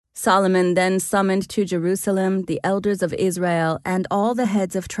Solomon then summoned to Jerusalem the elders of Israel and all the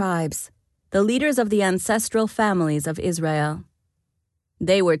heads of tribes, the leaders of the ancestral families of Israel.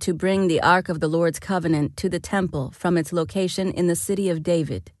 They were to bring the Ark of the Lord's Covenant to the temple from its location in the city of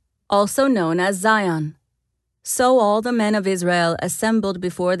David, also known as Zion. So all the men of Israel assembled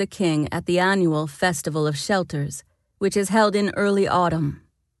before the king at the annual Festival of Shelters, which is held in early autumn.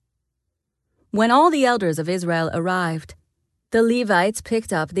 When all the elders of Israel arrived, the Levites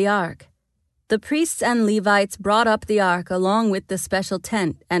picked up the ark. The priests and Levites brought up the ark along with the special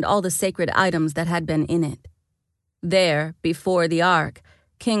tent and all the sacred items that had been in it. There, before the ark,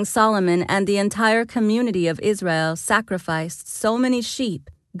 King Solomon and the entire community of Israel sacrificed so many sheep,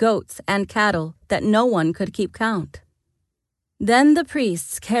 goats, and cattle that no one could keep count. Then the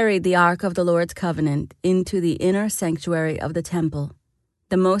priests carried the Ark of the Lord's Covenant into the inner sanctuary of the temple,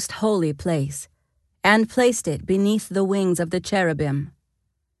 the most holy place, and placed it beneath the wings of the cherubim.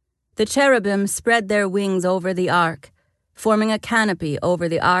 The cherubim spread their wings over the ark, forming a canopy over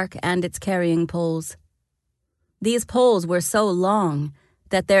the ark and its carrying poles. These poles were so long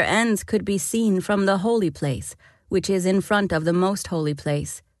that their ends could be seen from the holy place, which is in front of the most holy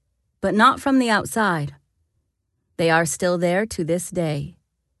place, but not from the outside. They are still there to this day.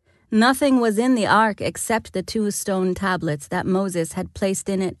 Nothing was in the ark except the 2 stone tablets that Moses had placed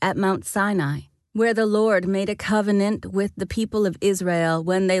in it at Mount Sinai, where the Lord made a covenant with the people of Israel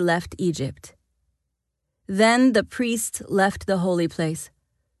when they left Egypt. Then the priests left the holy place.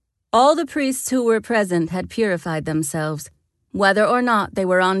 All the priests who were present had purified themselves, whether or not they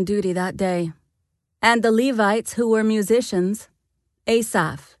were on duty that day. And the Levites who were musicians,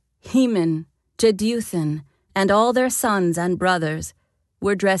 Asaph, Heman, Jeduthun, and all their sons and brothers,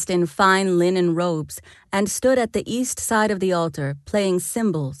 were dressed in fine linen robes and stood at the east side of the altar playing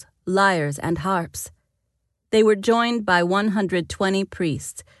cymbals, lyres, and harps. They were joined by 120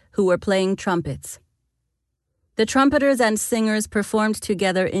 priests who were playing trumpets. The trumpeters and singers performed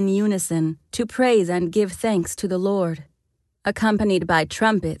together in unison to praise and give thanks to the Lord. Accompanied by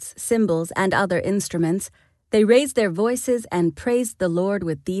trumpets, cymbals, and other instruments, they raised their voices and praised the Lord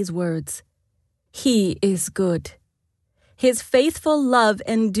with these words: "He is good. His faithful love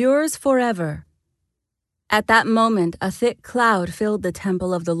endures forever." At that moment, a thick cloud filled the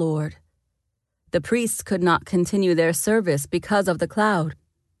temple of the Lord. The priests could not continue their service because of the cloud,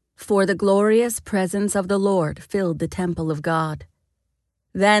 for the glorious presence of the Lord filled the temple of God.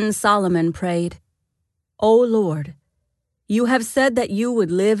 Then Solomon prayed, "O Lord, you have said that you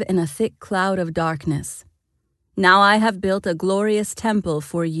would live in a thick cloud of darkness. Now I have built a glorious temple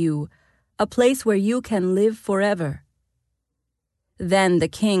for you, a place where you can live forever." Then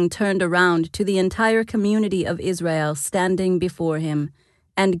the king turned around to the entire community of Israel standing before him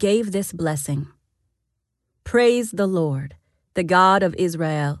and gave this blessing: "Praise the Lord, the God of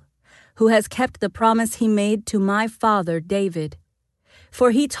Israel, who has kept the promise he made to my father David.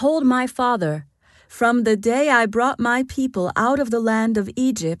 For he told my father, 'From the day I brought my people out of the land of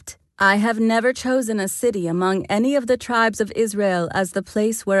Egypt, I have never chosen a city among any of the tribes of Israel as the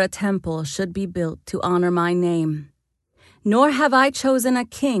place where a temple should be built to honor my name. Nor have I chosen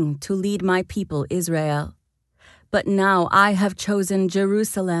a king to lead my people Israel. But now I have chosen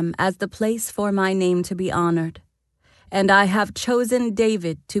Jerusalem as the place for my name to be honored. And I have chosen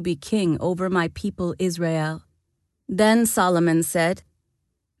David to be king over my people Israel." Then Solomon said,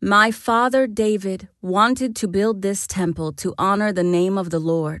 "My father David wanted to build this temple to honor the name of the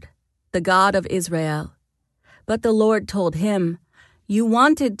Lord, the God of Israel. But the Lord told him, 'You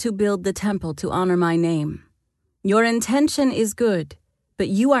wanted to build the temple to honor my name. Your intention is good, but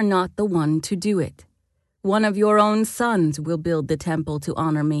you are not the one to do it. One of your own sons will build the temple to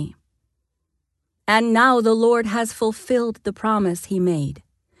honor me.' And now the Lord has fulfilled the promise he made.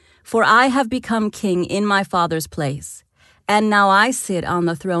 For I have become king in my father's place, and now I sit on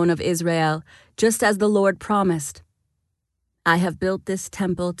the throne of Israel, just as the Lord promised. I have built this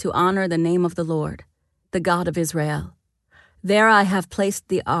temple to honor the name of the Lord, the God of Israel. There I have placed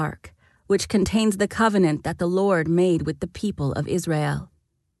the ark, which contains the covenant that the Lord made with the people of Israel."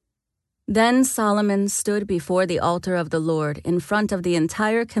 Then Solomon stood before the altar of the Lord in front of the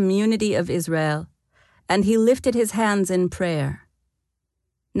entire community of Israel, and he lifted his hands in prayer.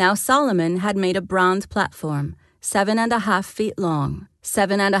 Now Solomon had made a bronze platform, 7.5 feet long,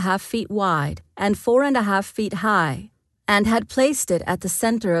 7.5 feet wide, and 4.5 feet high, and had placed it at the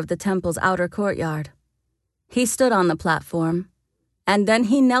center of the temple's outer courtyard. He stood on the platform, and then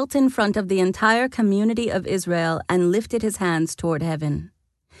he knelt in front of the entire community of Israel and lifted his hands toward heaven.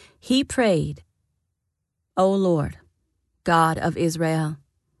 He prayed, "O Lord, God of Israel,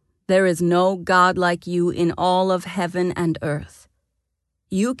 there is no God like you in all of heaven and earth.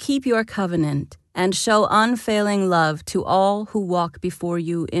 You keep your covenant and show unfailing love to all who walk before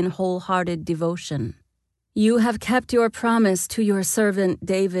you in wholehearted devotion. You have kept your promise to your servant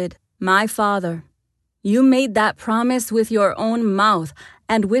David, my father. You made that promise with your own mouth,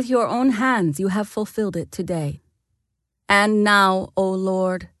 and with your own hands you have fulfilled it today. And now, O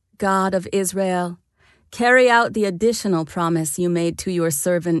Lord, God of Israel, carry out the additional promise you made to your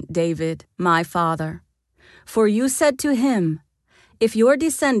servant David, my father. For you said to him, if your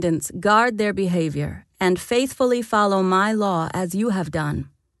descendants guard their behavior and faithfully follow my law as you have done,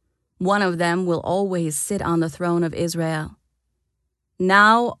 one of them will always sit on the throne of Israel.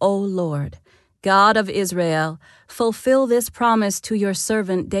 Now, O Lord, God of Israel, fulfill this promise to your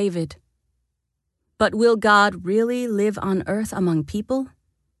servant David. But will God really live on earth among people?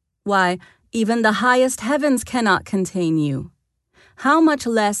 Why, even the highest heavens cannot contain you. How much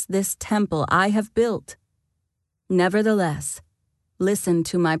less this temple I have built? Nevertheless, listen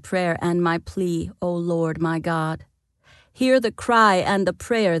to my prayer and my plea, O Lord my God. Hear the cry and the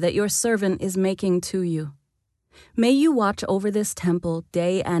prayer that your servant is making to you. May you watch over this temple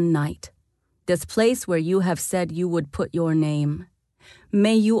day and night, this place where you have said you would put your name.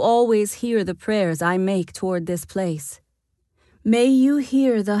 May you always hear the prayers I make toward this place. May you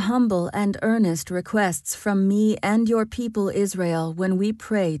hear the humble and earnest requests from me and your people Israel when we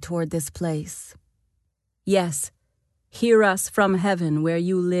pray toward this place. Yes, hear us from heaven where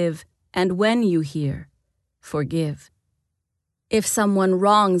you live, and when you hear, forgive. If someone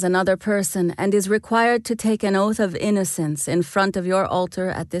wrongs another person and is required to take an oath of innocence in front of your altar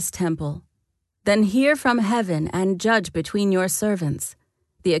at this temple, then hear from heaven and judge between your servants,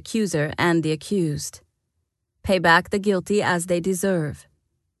 the accuser and the accused. Pay back the guilty as they deserve.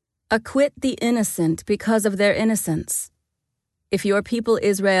 Acquit the innocent because of their innocence. If your people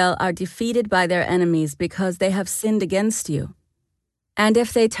Israel are defeated by their enemies because they have sinned against you, and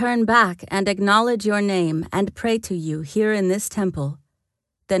if they turn back and acknowledge your name and pray to you here in this temple,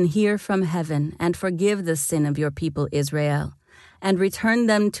 then hear from heaven and forgive the sin of your people Israel, and return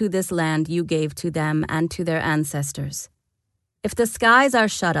them to this land you gave to them and to their ancestors. If the skies are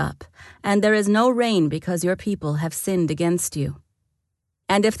shut up, and there is no rain because your people have sinned against you,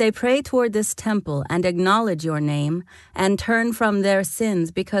 and if they pray toward this temple and acknowledge your name, and turn from their sins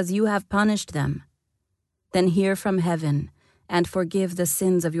because you have punished them, then hear from heaven, and forgive the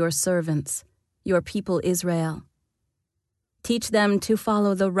sins of your servants, your people Israel. Teach them to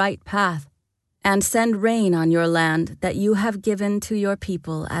follow the right path, and send rain on your land that you have given to your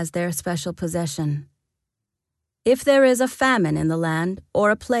people as their special possession. If there is a famine in the land, or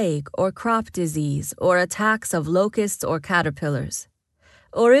a plague, or crop disease, or attacks of locusts or caterpillars,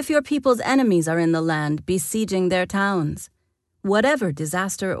 or if your people's enemies are in the land besieging their towns, whatever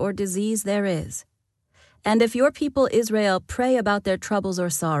disaster or disease there is, and if your people Israel pray about their troubles or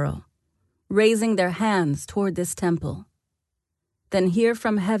sorrow, raising their hands toward this temple, then hear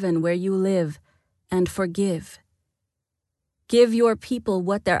from heaven where you live and forgive. Give your people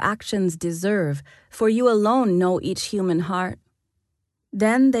what their actions deserve, for you alone know each human heart.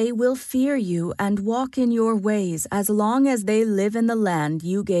 Then they will fear you and walk in your ways as long as they live in the land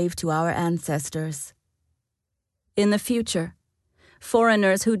you gave to our ancestors. In the future,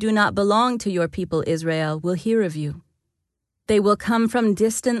 foreigners who do not belong to your people Israel will hear of you. They will come from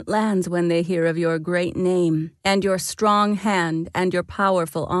distant lands when they hear of your great name and your strong hand and your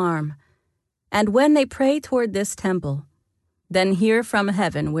powerful arm. And when they pray toward this temple, then hear from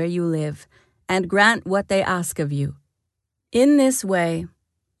heaven where you live and grant what they ask of you. In this way,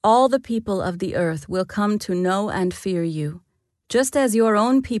 all the people of the earth will come to know and fear you, just as your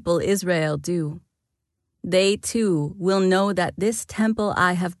own people Israel do. They too will know that this temple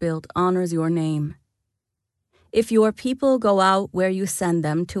I have built honors your name. If your people go out where you send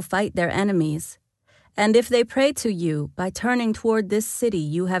them to fight their enemies, and if they pray to you by turning toward this city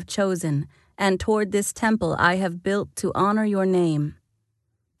you have chosen and toward this temple I have built to honor your name,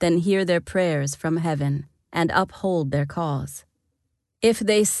 then hear their prayers from heaven and uphold their cause. If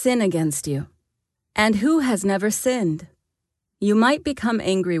they sin against you, and who has never sinned? You might become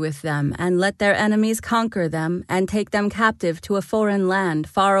angry with them and let their enemies conquer them and take them captive to a foreign land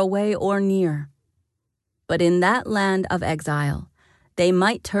far away or near. But in that land of exile, they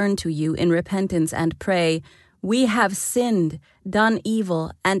might turn to you in repentance and pray, "We have sinned, done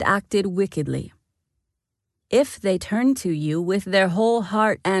evil, and acted wickedly." If they turn to you with their whole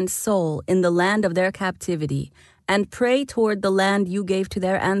heart and soul in the land of their captivity and pray toward the land you gave to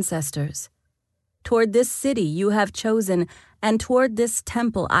their ancestors, toward this city you have chosen, and toward this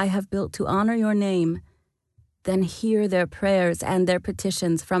temple I have built to honor your name, then hear their prayers and their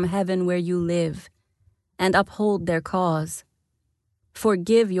petitions from heaven where you live, and uphold their cause.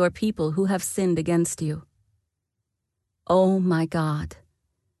 Forgive your people who have sinned against you. O my God,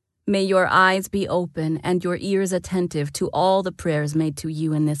 may your eyes be open and your ears attentive to all the prayers made to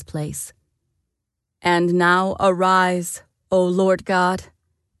you in this place. And now arise, O Lord God,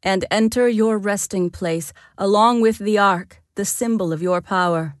 and enter your resting place along with the ark, the symbol of your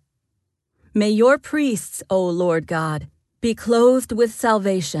power. May your priests, O Lord God, be clothed with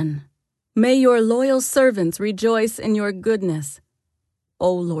salvation. May your loyal servants rejoice in your goodness.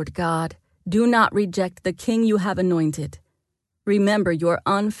 O Lord God, do not reject the king you have anointed. Remember your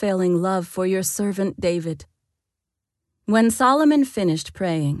unfailing love for your servant David. When Solomon finished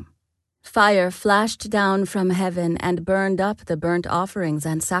praying, fire flashed down from heaven and burned up the burnt offerings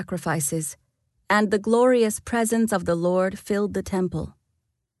and sacrifices, and the glorious presence of the Lord filled the temple.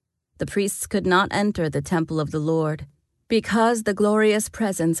 The priests could not enter the temple of the Lord, because the glorious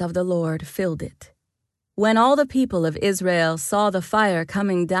presence of the Lord filled it. When all the people of Israel saw the fire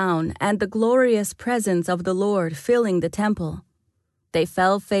coming down and the glorious presence of the Lord filling the temple, they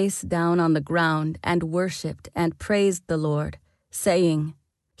fell face down on the ground and worshipped and praised the Lord, saying,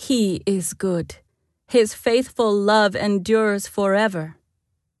 "He is good. His faithful love endures forever."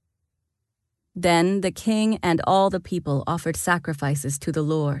 Then the king and all the people offered sacrifices to the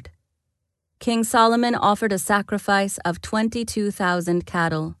Lord. King Solomon offered a sacrifice of 22,000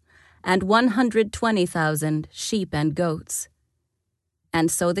 cattle and 120,000 sheep and goats.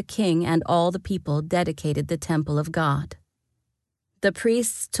 And so the king and all the people dedicated the temple of God. The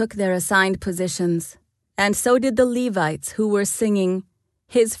priests took their assigned positions, and so did the Levites who were singing,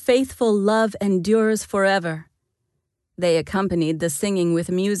 "His faithful love endures forever." They accompanied the singing with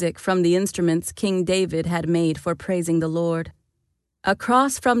music from the instruments King David had made for praising the Lord.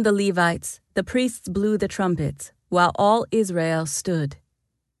 Across from the Levites, the priests blew the trumpets, while all Israel stood.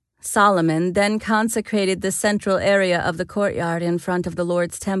 Solomon then consecrated the central area of the courtyard in front of the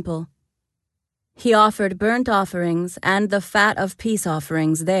Lord's temple. He offered burnt offerings and the fat of peace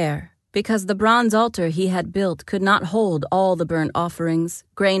offerings there, because the bronze altar he had built could not hold all the burnt offerings,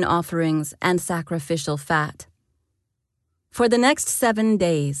 grain offerings, and sacrificial fat. For the next 7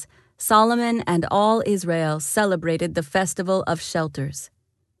 days, Solomon and all Israel celebrated the Festival of Shelters.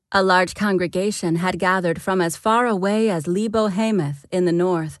 A large congregation had gathered from as far away as Lebo-Hamath in the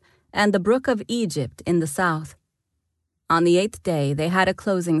north and the Brook of Egypt in the south. On the 8th day they had a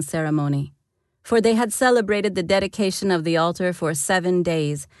closing ceremony, for they had celebrated the dedication of the altar for 7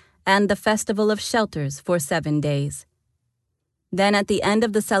 days and the Festival of Shelters for 7 days. Then at the end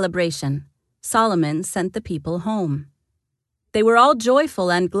of the celebration, Solomon sent the people home. They were all joyful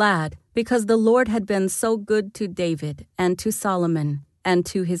and glad because the Lord had been so good to David and to Solomon and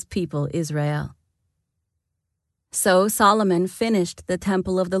to his people Israel. So Solomon finished the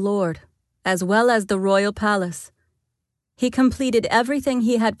temple of the Lord, as well as the royal palace. He completed everything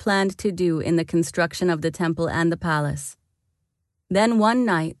he had planned to do in the construction of the temple and the palace. Then one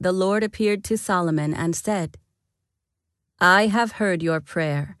night the Lord appeared to Solomon and said, "I have heard your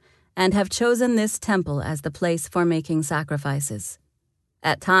prayer and have chosen this temple as the place for making sacrifices.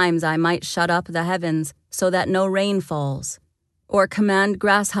 At times I might shut up the heavens so that no rain falls, or command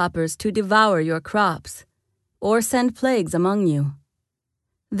grasshoppers to devour your crops, or send plagues among you.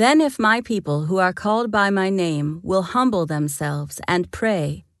 Then if my people who are called by my name will humble themselves and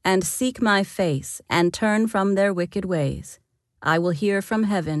pray and seek my face and turn from their wicked ways, I will hear from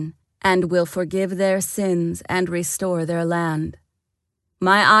heaven and will forgive their sins and restore their land.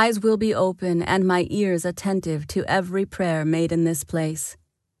 My eyes will be open and my ears attentive to every prayer made in this place.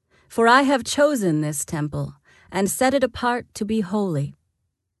 For I have chosen this temple and set it apart to be holy,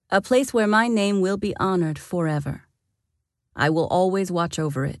 a place where my name will be honored forever. I will always watch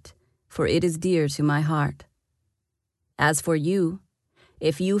over it, for it is dear to my heart. As for you,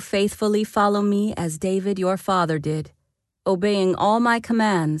 if you faithfully follow me as David your father did, obeying all my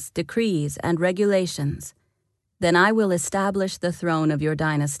commands, decrees, and regulations, then I will establish the throne of your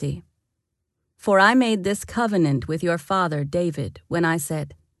dynasty. For I made this covenant with your father David when I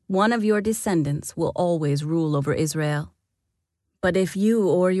said, 'One of your descendants will always rule over Israel.' But if you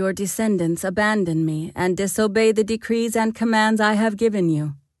or your descendants abandon me and disobey the decrees and commands I have given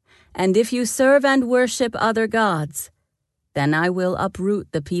you, and if you serve and worship other gods, then I will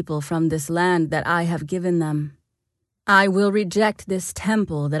uproot the people from this land that I have given them. I will reject this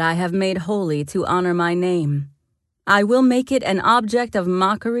temple that I have made holy to honor my name. I will make it an object of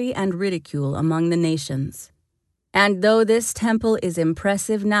mockery and ridicule among the nations. And though this temple is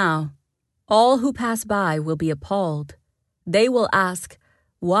impressive now, all who pass by will be appalled. They will ask,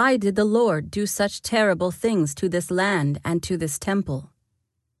 'Why did the Lord do such terrible things to this land and to this temple?'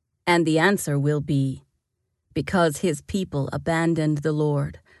 And the answer will be, because his people abandoned the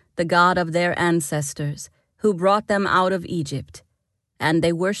Lord, the God of their ancestors, who brought them out of Egypt, and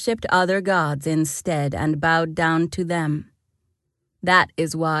they worshipped other gods instead and bowed down to them. That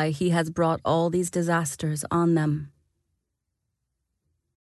is why he has brought all these disasters on them.